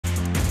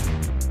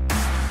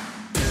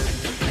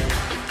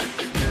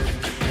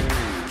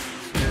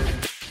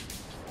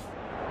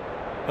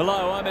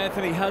Hello, I'm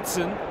Anthony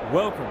Hudson.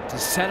 Welcome to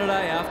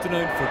Saturday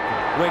afternoon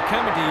football. We're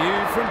coming to you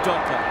from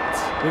Docklands.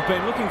 We've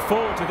been looking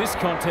forward to this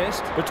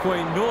contest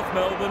between North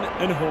Melbourne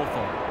and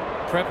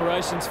Hawthorn.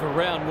 Preparations for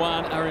round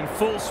one are in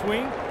full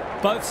swing.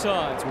 Both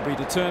sides will be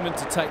determined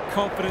to take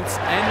confidence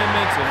and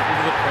momentum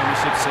into the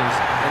premiership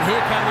season. And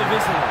here come the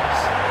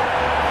visitors.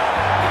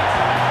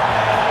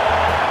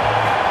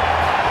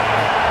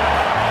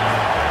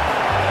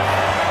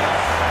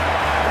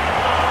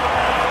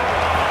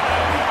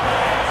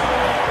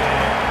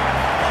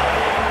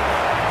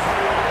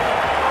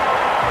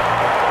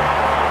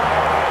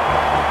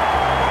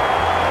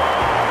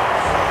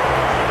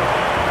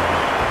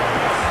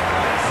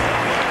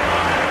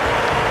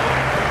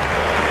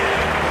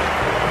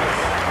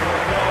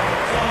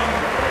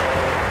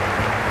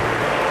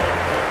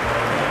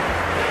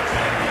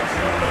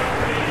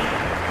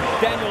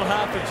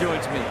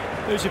 Joins me.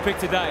 Who's your pick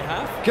today,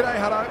 Huff? G'day,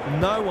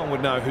 Hutto. No one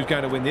would know who's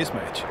going to win this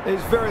match.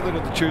 There's very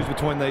little to choose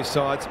between these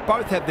sides.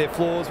 Both have their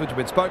flaws, which have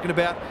been spoken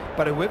about,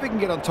 but whoever can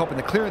get on top in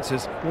the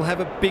clearances will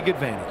have a big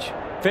advantage.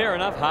 Fair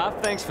enough,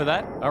 Huff. Thanks for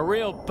that. A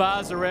real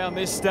buzz around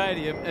this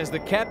stadium as the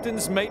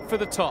captains meet for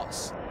the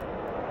toss.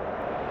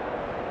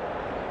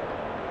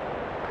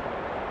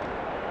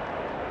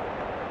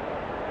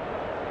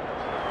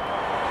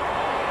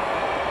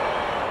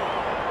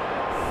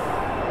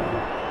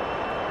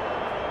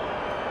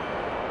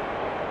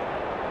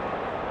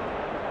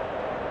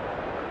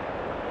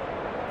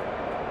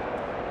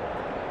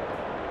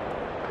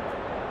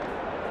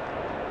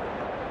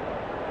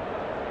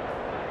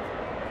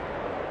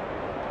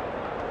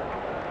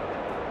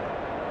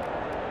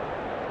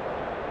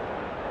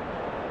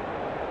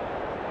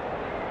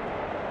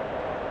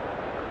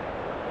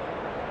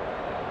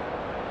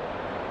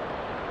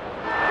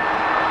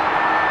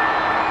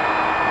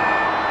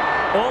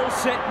 All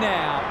set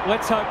now.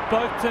 Let's hope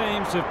both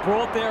teams have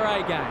brought their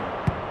A-game.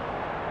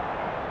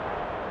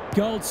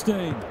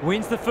 Goldstein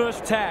wins the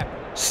first tap.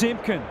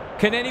 Simpkin.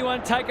 Can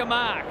anyone take a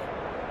mark?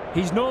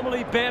 He's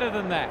normally better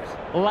than that.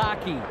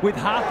 Larkey with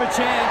half a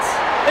chance.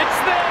 It's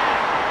there!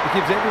 It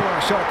gives everyone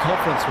a shot of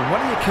confidence when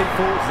one of your key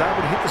forwards is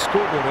able to hit the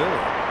scoreboard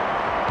early.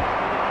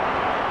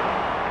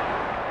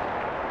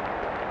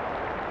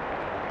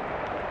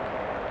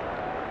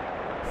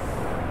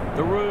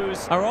 The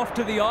Roos are off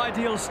to the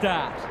ideal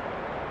start.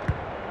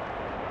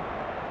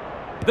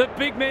 The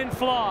big men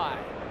fly.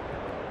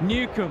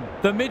 Newcomb,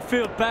 the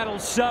midfield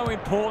battle's so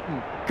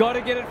important. Got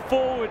to get it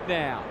forward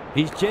now.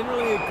 He's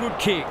generally a good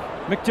kick.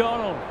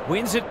 McDonald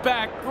wins it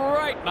back.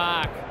 Great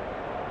mark.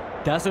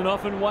 Doesn't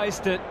often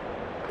waste it.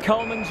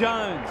 Coleman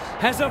Jones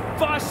has a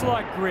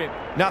vice-like grip.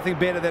 Nothing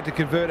better than to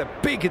convert a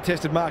big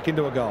contested mark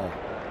into a goal.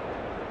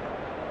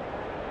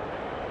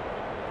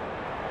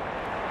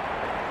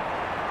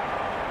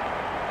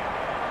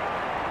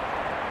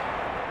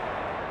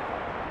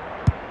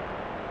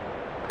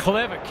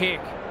 Clever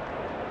kick.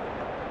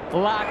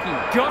 Larkey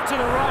got to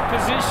the right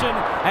position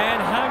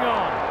and hung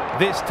on.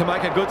 This, to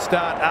make a good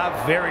start, a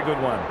very good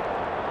one.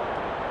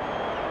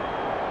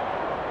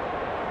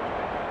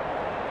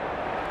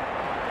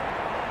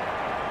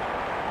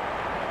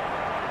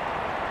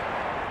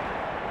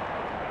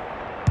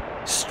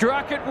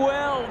 Struck it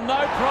well, no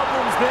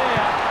problems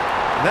there.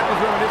 And that was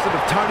reminiscent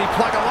of Tony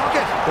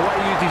Plugger-Lockett, the way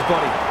he used his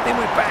body. Then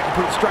went back and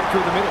put it straight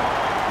through the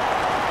middle.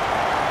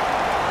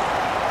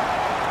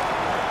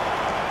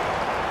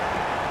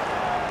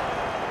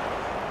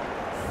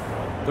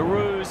 The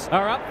Roos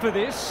are up for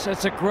this.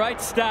 It's a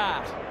great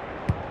start.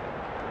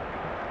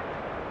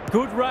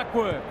 Good ruck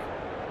work.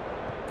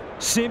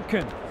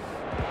 Simpkin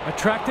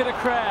attracted a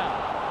crowd.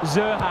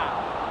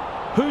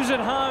 Zerha. Who's at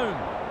home?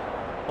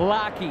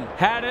 Larkey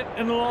had it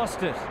and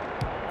lost it.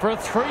 For a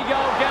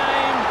 3-goal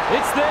game,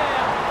 it's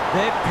there.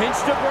 They've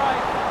pinched a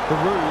break. The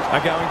Roos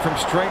are going from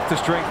strength to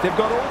strength. They've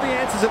got all the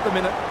answers at the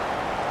minute.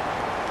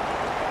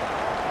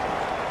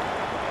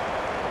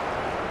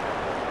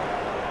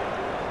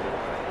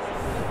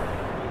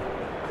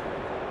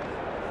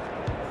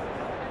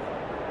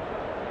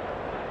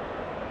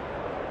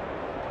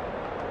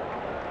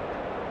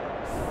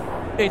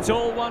 It's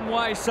all one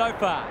way so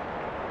far.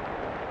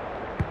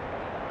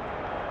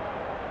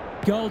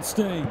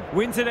 Goldstein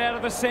wins it out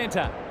of the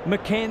centre.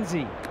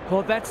 McKenzie.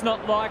 Well, that's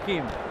not like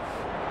him.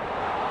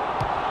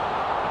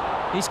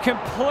 He's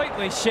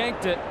completely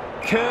shanked it.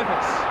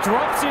 Curtis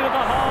drops into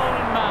the hole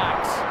and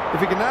marks.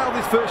 If he can nail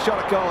this first shot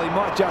at goal, he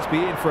might just be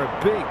in for a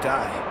big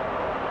day.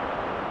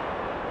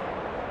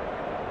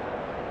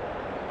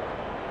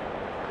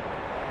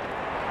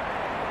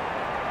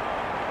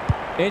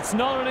 It's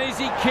not an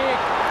easy kick.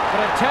 But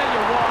I tell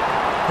you what,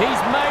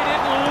 he's made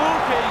it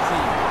look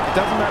easy. It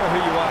doesn't matter who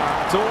you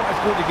are. It's always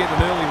good to get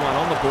an early one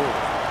on the board.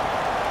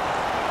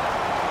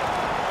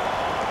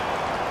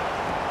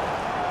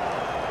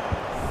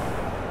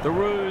 The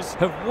Roos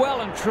have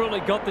well and truly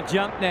got the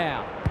jump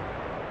now.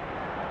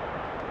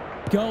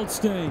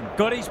 Goldstein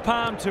got his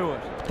palm to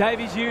it.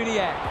 Davies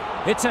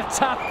Uniacke. It's a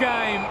tough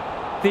game.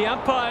 The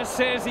umpire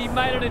says he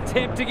made an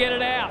attempt to get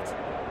it out.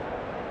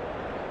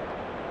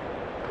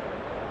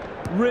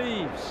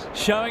 Reeves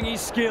showing his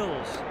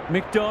skills.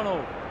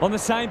 McDonald on the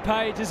same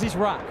page as his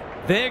ruck.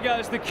 There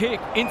goes the kick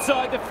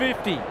inside the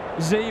 50.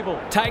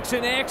 Zeeble takes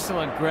an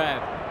excellent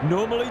grab.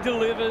 Normally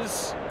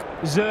delivers.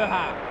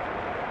 Zerha.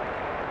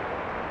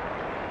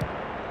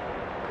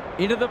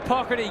 Into the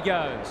pocket he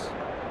goes.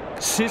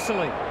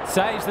 Sicily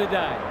saves the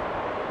day.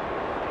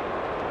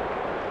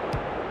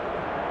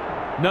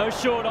 No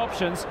short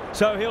options,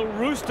 so he'll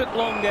roost it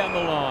long down the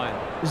line.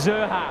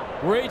 Zerha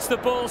reads the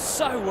ball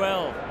so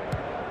well.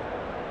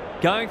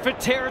 Going for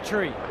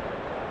territory.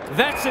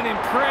 That's an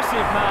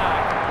impressive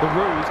mark. The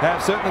Roos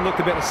have certainly looked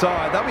the better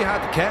side. They'll be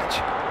hard to catch.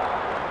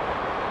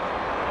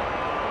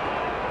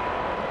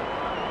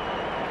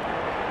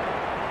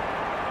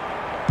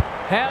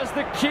 How's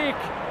the kick?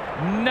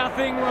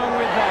 Nothing wrong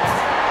with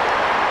that.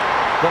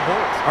 The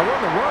Hawks are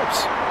on the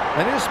ropes.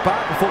 They need a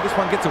spark before this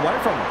one gets away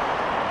from them.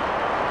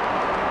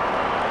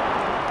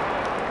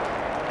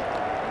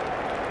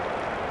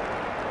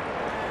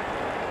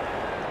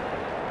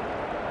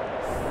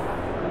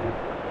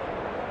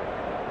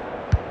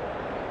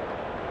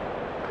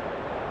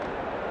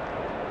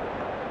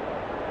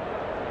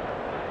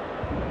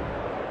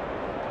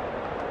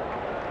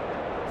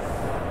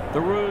 The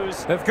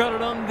Roos have got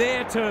it on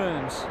their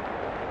terms.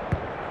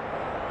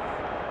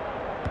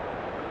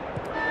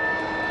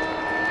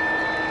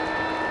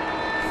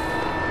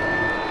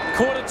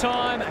 Quarter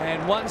time,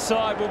 and one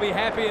side will be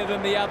happier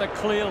than the other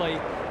clearly,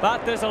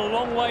 but there's a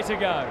long way to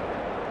go.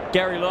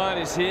 Gary Lyon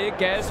is here.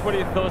 Gaz, what are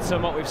your thoughts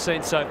on what we've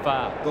seen so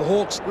far? The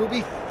Hawks will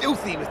be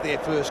filthy with their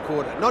first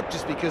quarter, not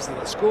just because of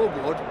the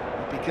scoreboard,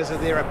 but because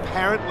of their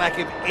apparent lack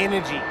of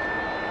energy.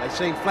 They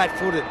seem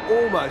flat-footed,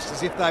 almost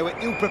as if they were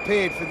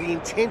ill-prepared for the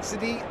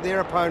intensity their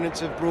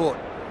opponents have brought.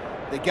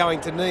 They're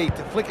going to need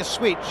to flick a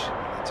switch.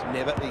 It's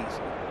never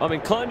easy. I'm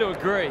inclined to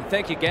agree.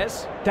 Thank you,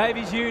 Gaz.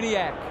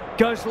 Davies-Uniacke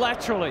goes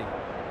laterally.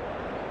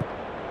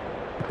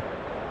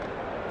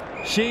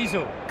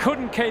 Sheasel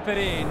couldn't keep it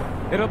in.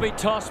 It'll be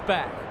tossed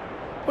back.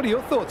 What are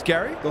your thoughts,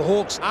 Gary? The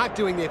Hawks aren't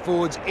doing their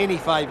forwards any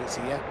favours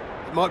here.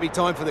 It might be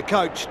time for the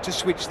coach to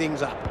switch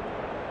things up.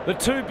 The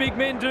two big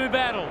men do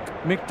battle.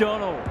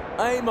 McDonald,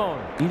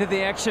 Amon, into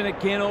the action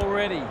again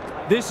already.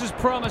 This is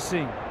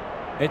promising.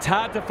 It's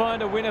hard to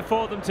find a winner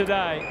for them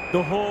today.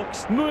 The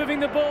Hawks moving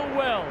the ball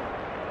well.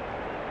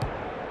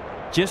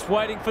 Just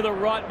waiting for the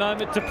right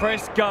moment to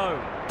press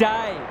go.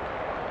 Day.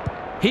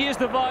 Here's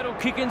the vital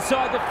kick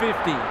inside the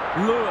 50.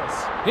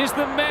 Lewis is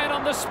the man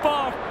on the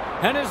spot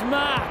and is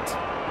marked.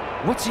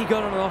 What's he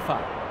got on offer?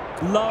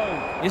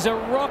 Lowe is a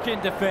rock in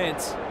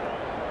defence.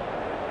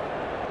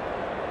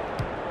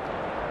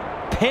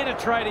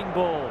 Penetrating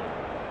ball.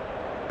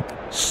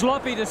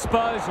 Sloppy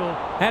disposal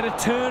and a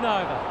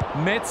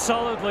turnover. Met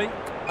solidly.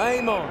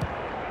 Amon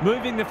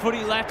moving the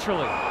footy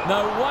laterally.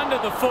 No wonder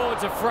the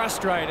forwards are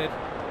frustrated.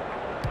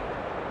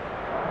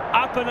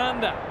 Up and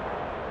under.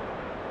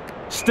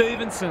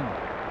 Stevenson.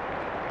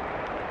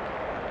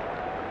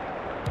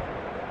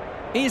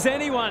 Is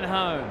anyone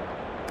home?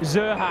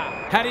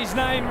 Zerha had his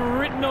name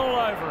written all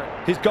over it.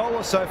 He's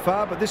goalless so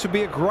far, but this would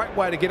be a great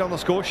way to get on the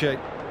score sheet.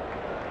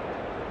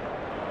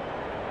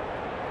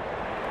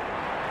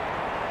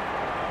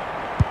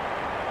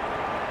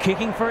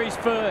 Kicking for his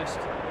first.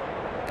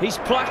 He's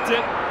plucked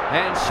it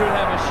and should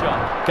have a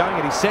shot. Going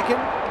at his second.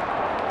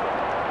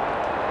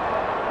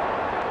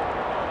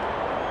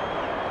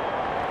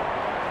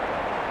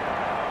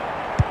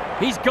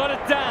 He's got it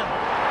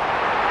done.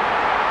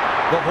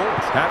 The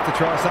Hawks have to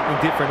try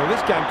something different, or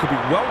this game could be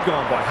well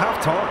gone by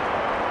half-time.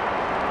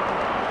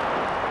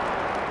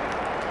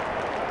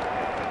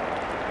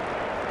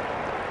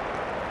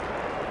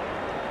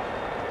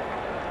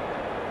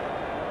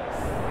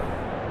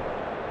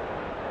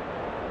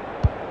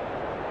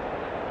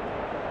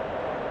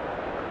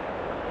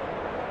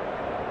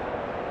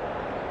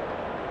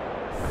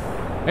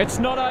 It's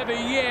not over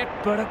yet,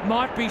 but it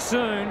might be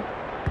soon.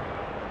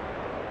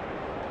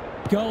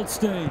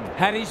 Goldstein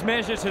had his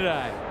measure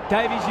today.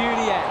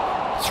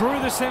 Davies-Uniacke through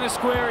the centre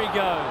square he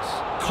goes.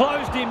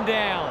 Closed him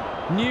down.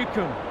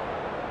 Newcomb.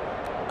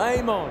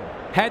 Amon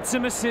had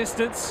some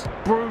assistance.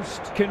 Bruce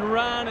can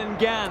run and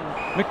gun.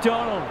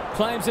 McDonald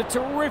claims a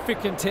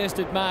terrific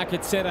contested mark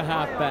at centre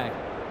half-back.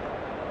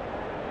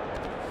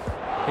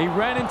 He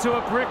ran into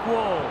a brick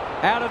wall.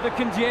 Out of the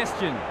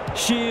congestion.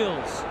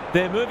 Shields.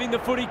 They're moving the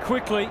footy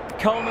quickly.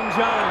 Coleman-Jones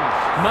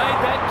made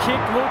that kick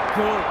look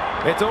good.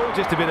 It's all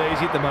just a bit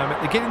easy at the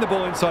moment. They're getting the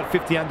ball inside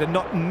 50 under,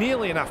 not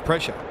nearly enough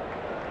pressure.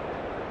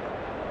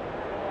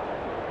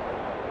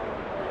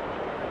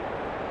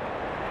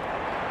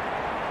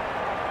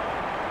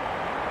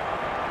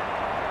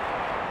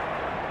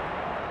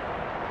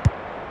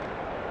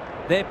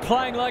 They're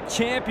playing like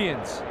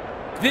champions.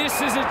 This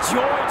is a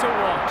joy to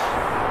watch.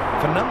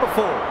 For number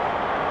 4.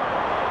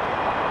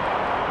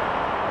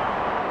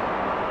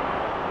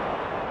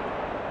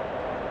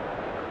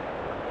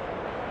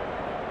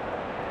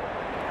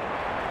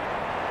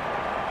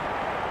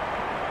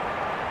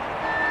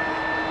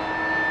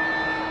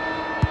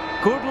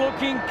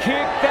 Good-looking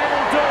kick,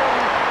 that'll do.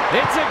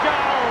 It's a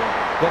goal.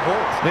 The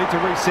Hawks need to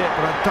reset,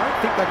 but I don't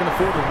think they can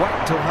afford to wait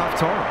until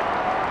half-time.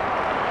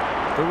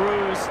 The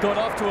Roos got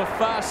off to a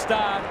fast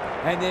start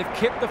and they've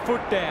kept the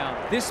foot down.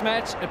 This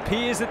match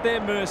appears at their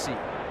mercy.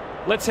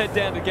 Let's head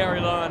down to Gary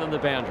Lyon on the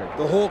boundary.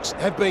 The Hawks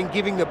have been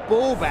giving the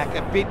ball back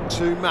a bit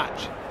too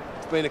much.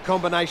 It's been a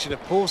combination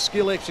of poor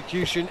skill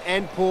execution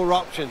and poor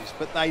options,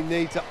 but they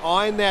need to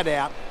iron that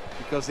out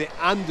because they're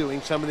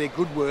undoing some of their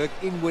good work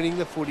in winning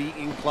the footy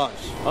in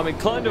close. I'm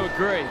inclined to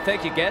agree.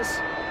 Thank you, Gaz.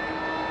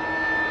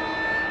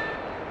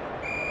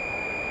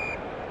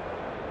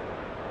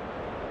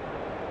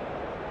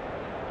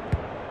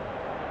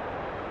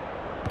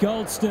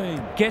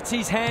 Goldstein gets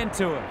his hand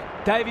to it.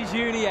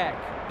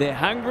 Davies-Uniacke. They're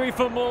hungry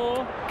for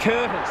more.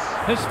 Curtis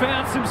has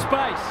found some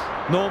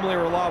space. Normally a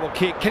reliable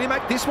kick. Can he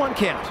make this one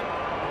count?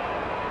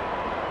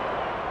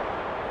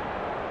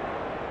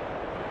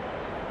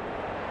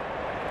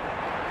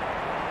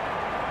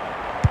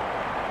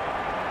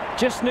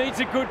 Just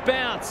needs a good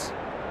bounce.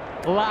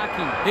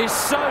 Larky is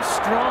so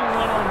strong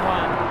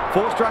one-on-one.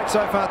 4 straight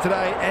so far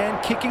today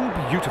and kicking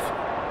beautifully.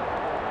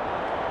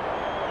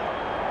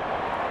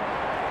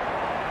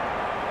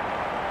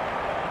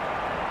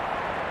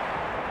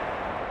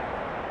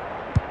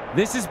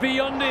 This is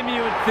beyond him,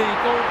 you would think,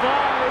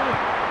 although...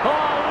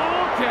 Oh,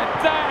 look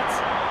at that!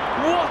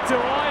 What do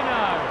I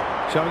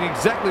know? Showing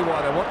exactly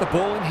why they want the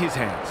ball in his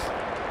hands.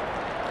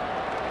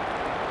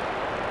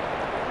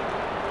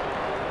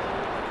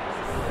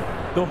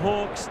 The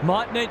Hawks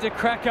might need to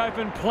crack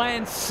open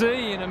plan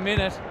C in a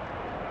minute.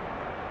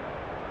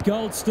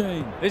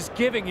 Goldstein is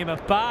giving him a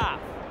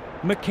bath.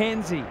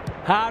 Mackenzie,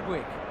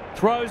 Hardwick,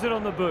 throws it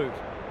on the boot.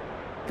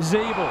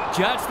 Zeeble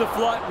judged the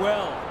flight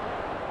well.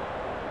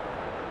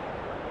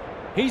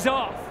 He's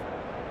off.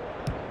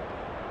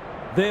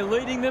 They're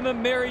leading them a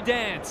merry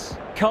dance.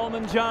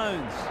 Coleman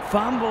Jones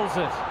fumbles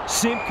it.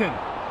 Simpkin.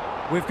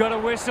 We've got a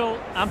whistle.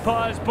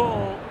 Umpire's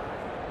ball.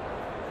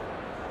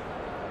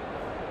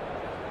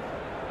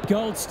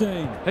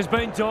 Goldstein has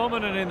been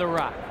dominant in the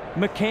ruck.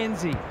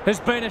 Mackenzie has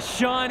been a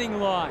shining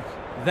light.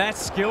 That's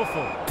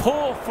skillful.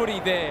 Poor footy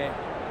there.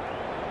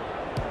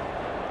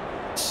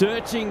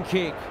 Searching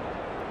kick.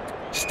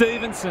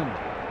 Stevenson.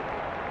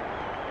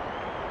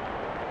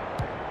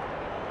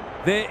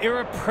 They're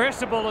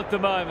irrepressible at the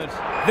moment.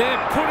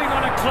 They're putting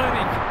on a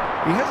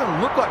clinic. He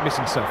hasn't looked like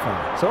missing so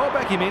far, so I'll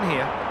back him in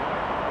here.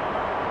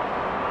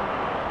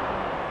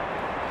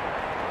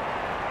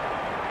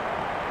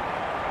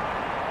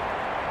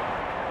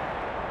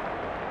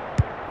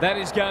 That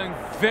is going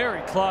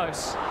very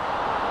close.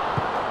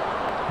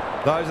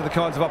 Those are the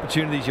kinds of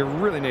opportunities you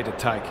really need to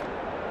take.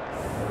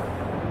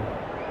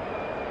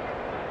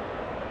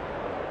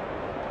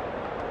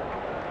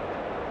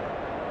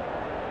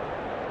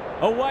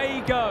 Away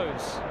he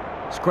goes.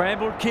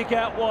 Scrambled kick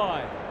out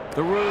wide.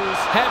 The Roos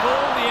have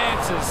all the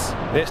answers.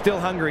 They're still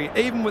hungry,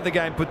 even with the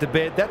game put to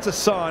bed. That's a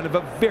sign of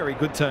a very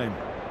good team.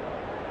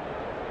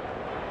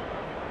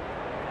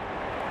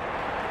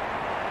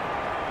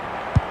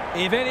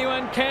 If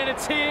anyone can,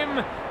 it's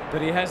him,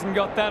 but he hasn't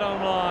got that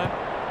online.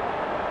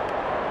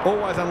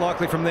 Always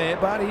unlikely from there,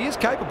 but he is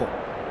capable.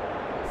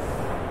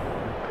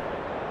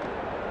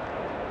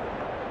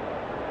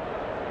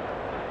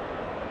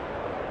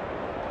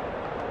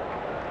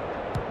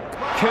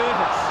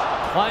 Curtis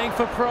playing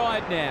for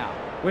pride now.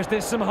 Was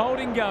there some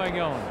holding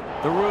going on?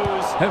 The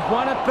Roos have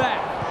won it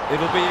back.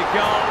 It'll be a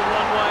goal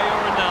one way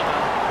or another.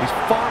 He's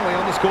finally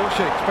on the score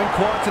sheet. It's been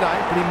quiet today,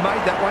 but he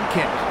made that one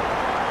count.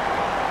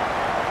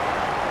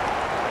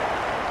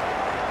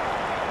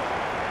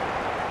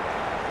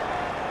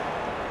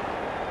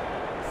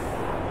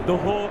 The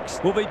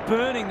Hawks will be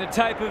burning the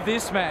tape of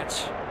this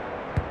match.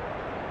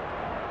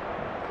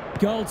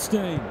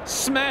 Goldstein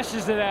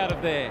smashes it out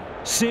of there.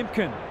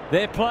 Simpkin,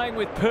 they're playing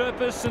with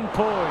purpose and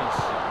poise.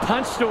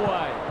 Punched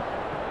away.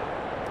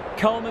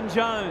 Coleman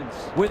Jones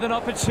with an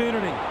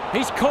opportunity.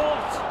 He's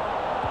caught.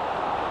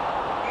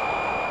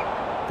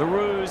 The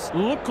Roos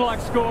look like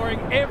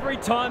scoring every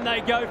time they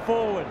go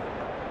forward.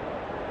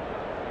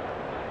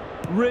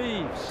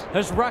 Reeves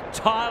has rucked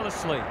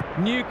tirelessly.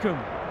 Newcomb.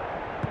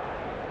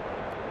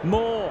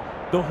 Moore.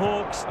 The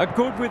Hawks are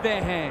good with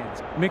their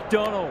hands.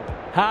 McDonald.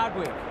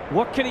 Hardwick.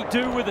 What can he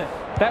do with it?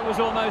 That was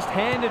almost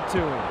handed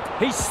to him.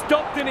 He's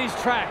stopped in his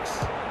tracks.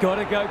 Got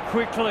to go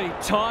quickly.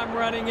 Time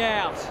running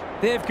out.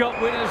 They've got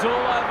winners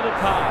all over the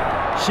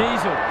park.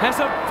 Sheasel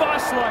has a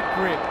vice-like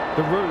grip.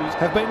 The Roos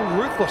have been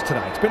ruthless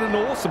today. It's been an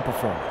awesome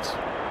performance.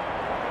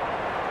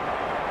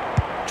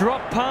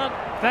 Drop punt.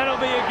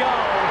 That'll be a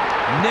goal.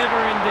 Never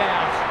in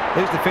doubt.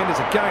 These defenders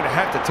are going to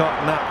have to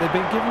tighten up. They've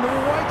been giving them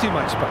way too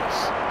much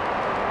space.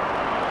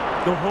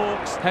 The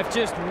Hawks have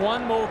just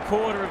one more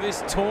quarter of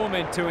this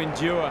torment to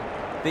endure.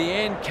 The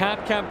end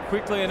can't come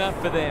quickly enough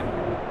for them.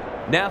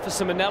 Now for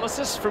some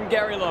analysis from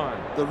Gary Lyon.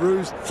 The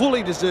Roos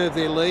fully deserve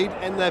their lead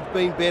and they've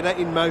been better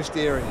in most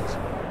areas.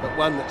 But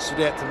one that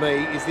stood out to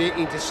me is their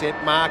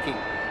intercept marking.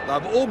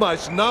 They've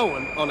almost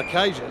known on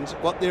occasions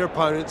what their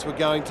opponents were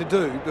going to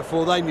do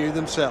before they knew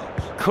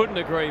themselves. Couldn't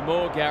agree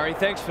more, Gary.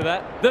 Thanks for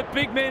that. The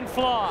big men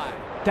fly.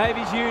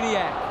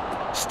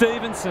 Davies-Uniacke.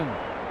 Stevenson.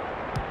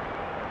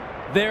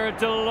 They're a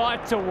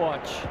delight to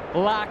watch.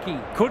 Larky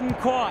couldn't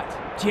quite.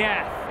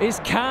 Jaff is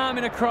calm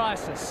in a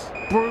crisis.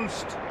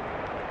 Brust.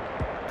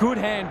 Good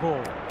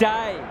handball.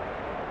 Day.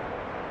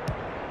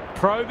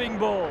 Probing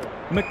ball.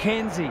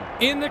 Mackenzie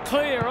in the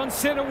clear on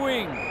centre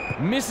wing.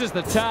 Misses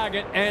the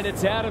target and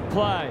it's out of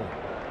play.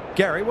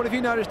 Gary, what have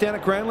you noticed down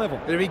at ground level?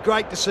 It'd be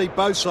great to see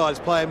both sides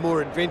play a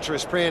more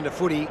adventurous brand of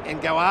footy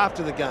and go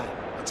after the game.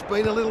 It's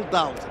been a little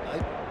dull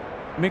today.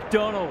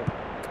 McDonald.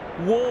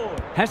 Ward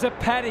has a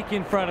paddock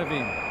in front of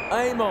him.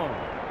 Amon.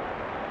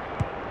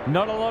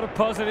 Not a lot of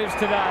positives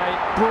today.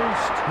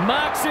 Brust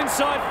marks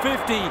inside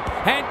 50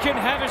 and can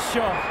have a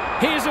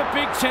shot. Here's a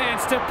big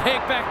chance to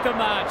peg back the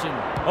margin.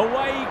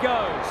 Away he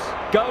goes.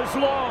 Goes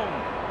long.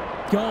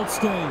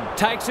 Goldstein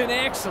takes an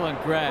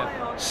excellent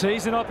grab.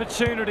 Sees an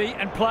opportunity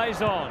and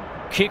plays on.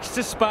 Kicks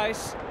to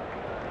space.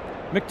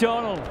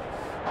 McDonald.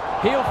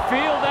 He'll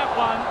feel that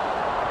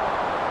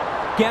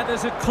one.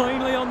 Gathers it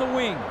cleanly on the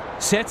wing.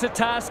 Sets a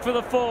task for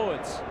the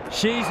forwards.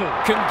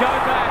 Sheasel can go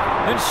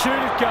back and shoot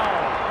at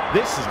goal.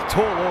 This is a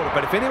tall order,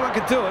 but if anyone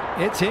can do it,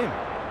 it's him.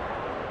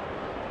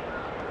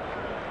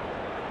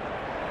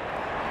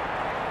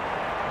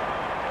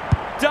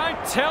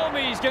 Don't tell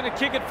me he's going to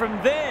kick it from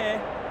there.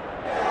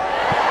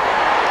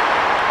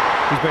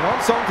 He's been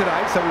on song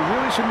today, so we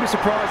really shouldn't be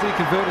surprised that he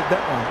converted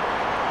that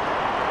one.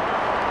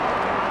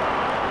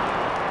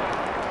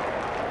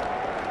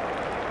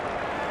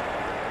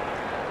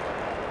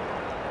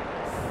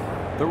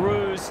 The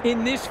Roos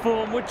in this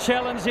form would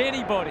challenge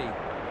anybody.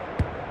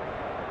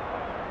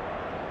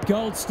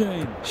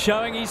 Goldstein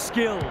showing his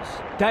skills.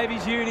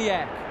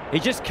 Davies-Uniacke. He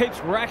just keeps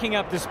racking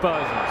up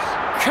disposals.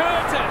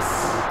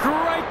 Curtis!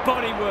 Great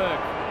body work.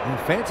 And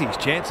fancy his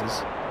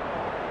chances.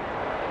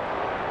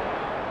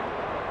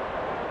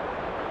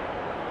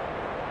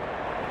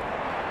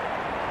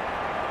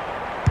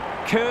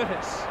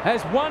 Curtis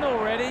has one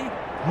already.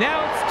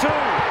 Now it's two.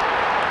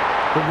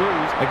 The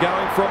Roos are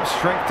going from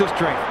strength to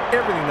strength.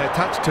 Everything they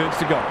touch turns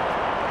to gold.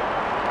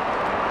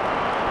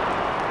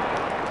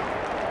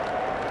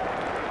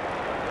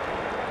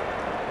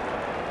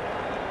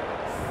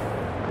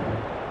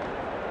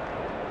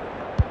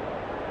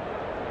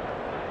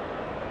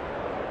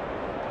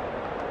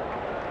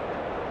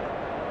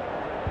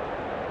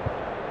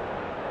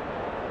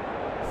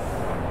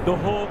 The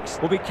Hawks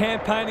will be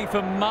campaigning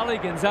for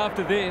mulligans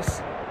after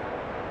this.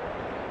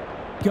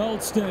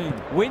 Goldstein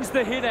wins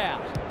the hit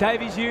out.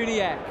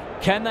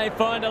 Davies-Uniacke. Can they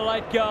find a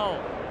late goal?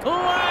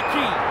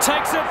 Lucky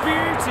takes a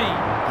beauty.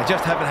 They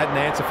just haven't had an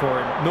answer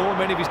for him, nor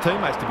many of his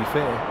teammates, to be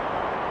fair.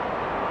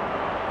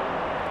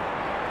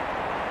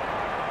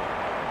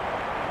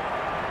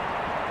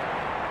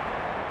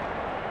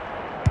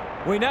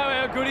 We know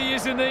how good he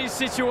is in these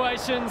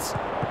situations,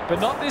 but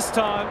not this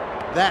time.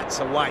 That's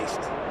a waste.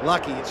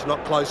 Lucky it's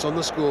not close on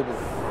the scoreboard.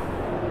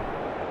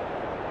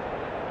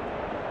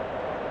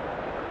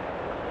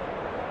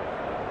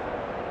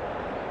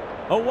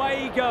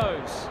 Away he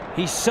goes.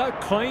 He's so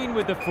clean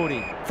with the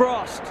footy.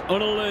 Frost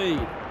on a lead.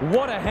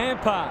 What a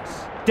hand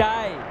pass.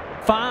 Day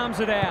farms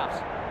it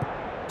out.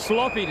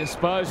 Sloppy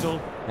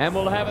disposal, and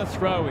we'll have a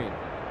throw in.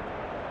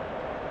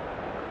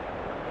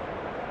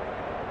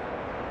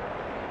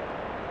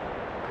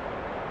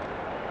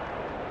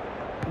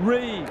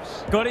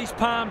 Reeves got his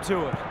palm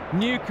to it.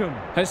 Newcomb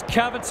has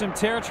covered some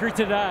territory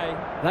today.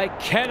 They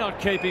cannot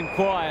keep him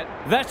quiet.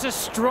 That's a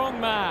strong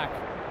mark.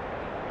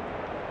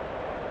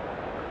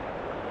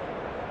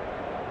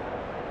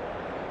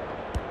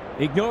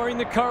 Ignoring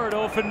the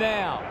corridor for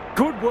now.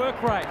 Good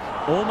work rate.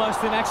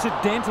 Almost an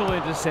accidental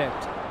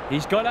intercept.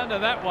 He's got under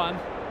that one.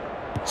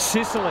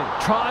 Sicily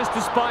tries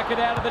to spike it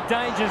out of the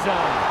danger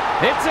zone.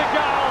 It's a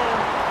goal.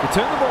 You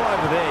turn the ball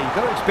over there, you've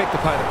got to expect to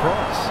pay the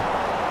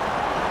price.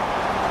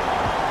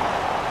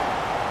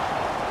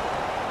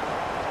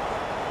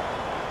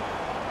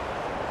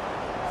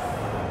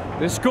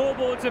 The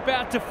scoreboard's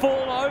about to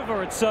fall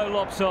over, it's so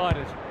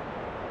lopsided.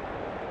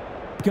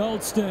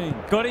 Goldstein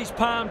got his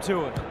palm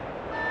to it.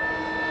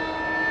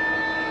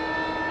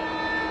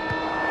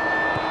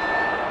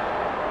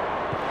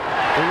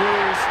 The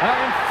Roos are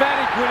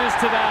emphatic winners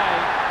today.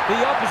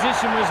 The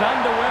opposition was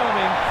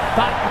underwhelming,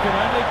 but you can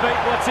only beat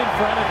what's in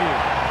front of you.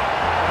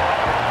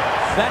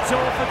 That's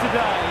all for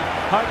today.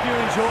 Hope you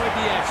enjoyed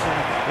the action.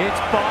 It's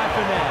bye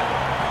for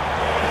now.